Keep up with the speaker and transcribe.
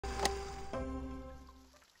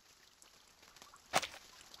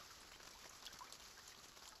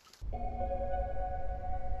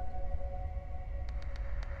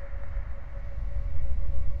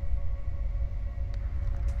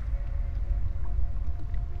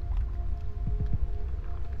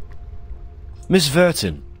Miss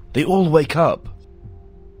Vertin, they all wake up.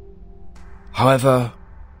 However,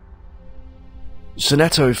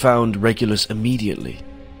 Sonetto found Regulus immediately.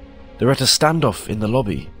 They're at a standoff in the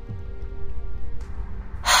lobby.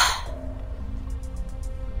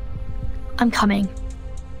 I'm coming.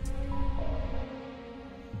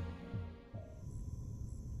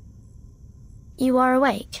 You are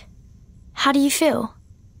awake. How do you feel?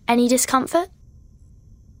 Any discomfort?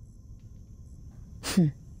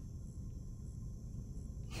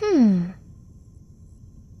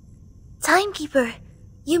 Timekeeper,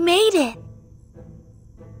 you made it.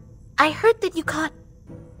 I heard that you caught...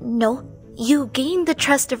 No, you gained the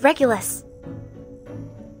trust of Regulus.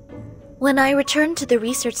 When I returned to the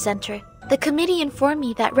research center, the committee informed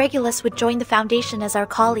me that Regulus would join the Foundation as our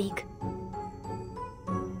colleague.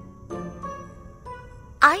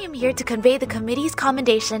 I am here to convey the committee's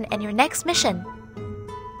commendation and your next mission.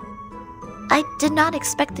 I did not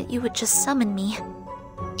expect that you would just summon me.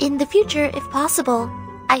 In the future, if possible,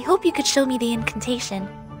 I hope you could show me the incantation.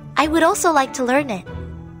 I would also like to learn it.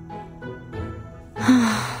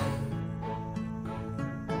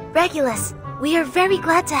 Regulus, we are very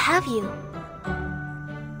glad to have you.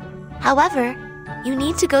 However, you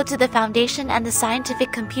need to go to the Foundation and the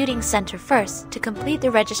Scientific Computing Center first to complete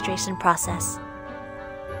the registration process.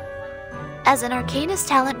 As an Arcanist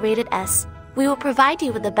talent rated S, we will provide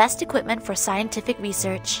you with the best equipment for scientific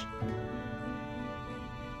research.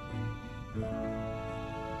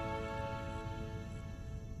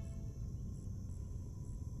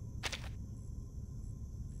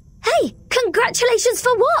 Hey, congratulations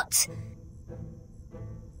for what?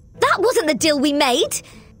 That wasn't the deal we made.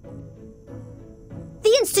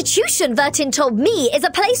 The institution, Vertin told me, is a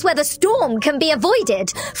place where the storm can be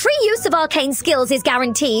avoided. Free use of arcane skills is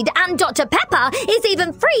guaranteed, and Dr. Pepper is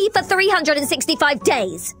even free for 365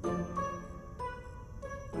 days.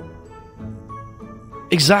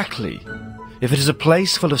 Exactly. If it is a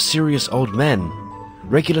place full of serious old men,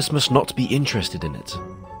 Regulus must not be interested in it.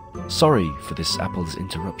 Sorry for this Apple's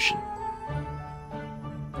interruption.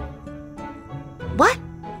 What?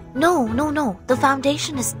 No. The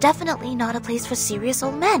Foundation is definitely not a place for serious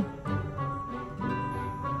old men.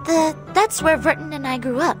 That's where Vertin and I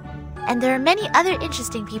grew up, and there are many other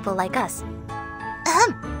interesting people like us.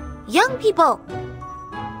 Young people!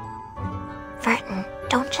 Vertin,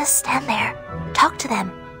 don't just stand there. Talk to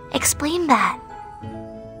them. Explain that.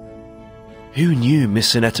 Who knew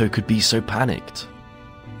Miss Sonetto could be so panicked?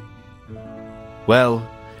 Well,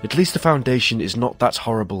 at least the Foundation is not that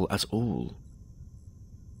horrible at all.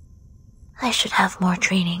 I should have more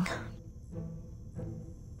training.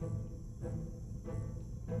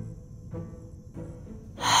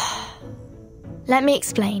 Let me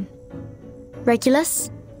explain. Regulus,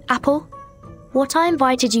 Apple, what I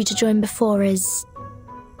invited you to join before is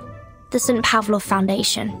the St. Pavlov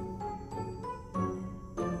Foundation.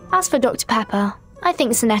 As for Dr. Pepper, I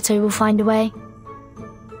think Sonetto will find a way.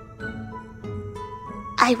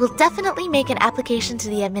 I will definitely make an application to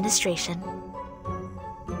the administration.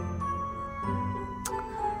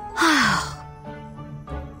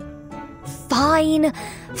 Fine.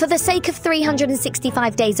 For the sake of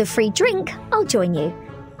 365 days of free drink, I'll join you.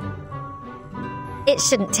 It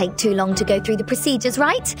shouldn't take too long to go through the procedures,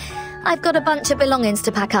 right? I've got a bunch of belongings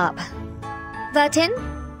to pack up. Vertin,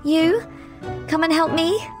 you, come and help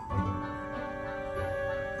me.